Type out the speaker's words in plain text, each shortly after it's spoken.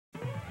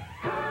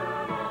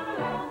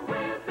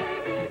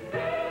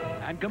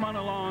And come on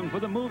along for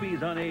the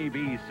movies on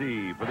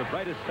ABC for the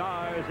brightest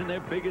stars and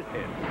their biggest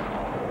hits.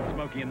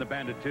 Smokey and the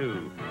Bandit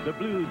 2, The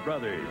Blues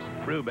Brothers,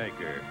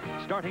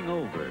 Brubaker, Starting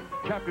Over,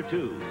 Chapter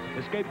 2,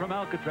 Escape from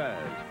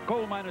Alcatraz,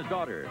 Coal Miner's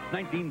Daughter,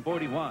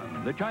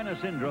 1941, The China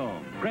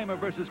Syndrome, Kramer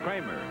versus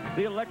Kramer,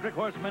 The Electric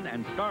Horseman,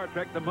 and Star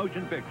Trek the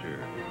Motion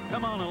Picture.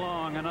 Come on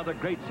along, another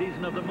great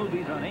season of the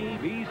movies on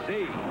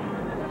ABC.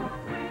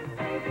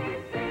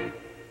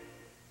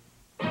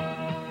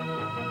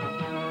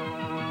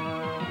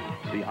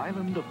 The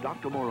Island of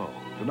Dr. Moreau,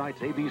 tonight's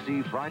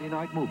ABC Friday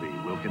night movie,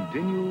 will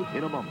continue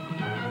in a moment.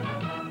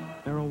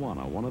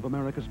 Marijuana, one of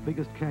America's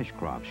biggest cash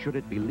crops. Should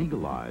it be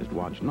legalized?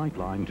 Watch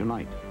Nightline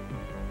tonight.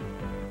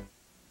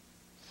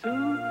 Soup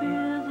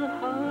is a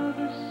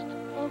harvest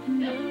of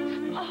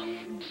love.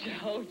 Oh,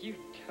 Joe, you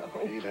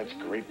don't. Hey, that's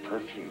great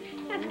perfume.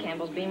 That's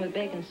Campbell's bean with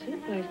bacon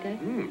soup, Wednesday.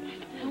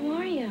 How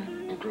are you?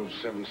 I drove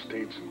 7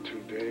 states in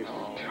 2 days.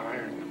 I'm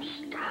tired. I'm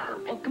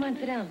starved. Oh, come on,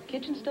 sit down.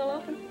 Kitchen still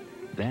open?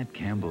 That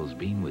Campbell's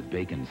bean with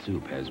bacon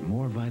soup has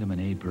more vitamin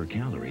A per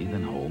calorie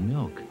than whole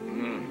milk.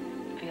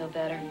 Feel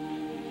better?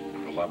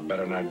 A lot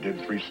better than I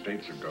did 3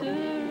 states ago.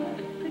 Stir up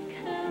the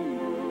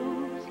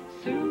Campbell's.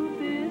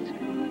 Soup is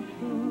good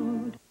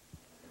food.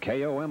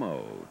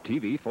 KOMO,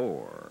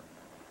 TV4.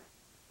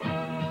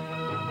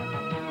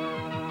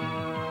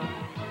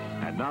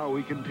 And now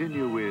we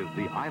continue with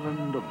The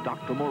Island of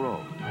Dr.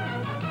 Moreau.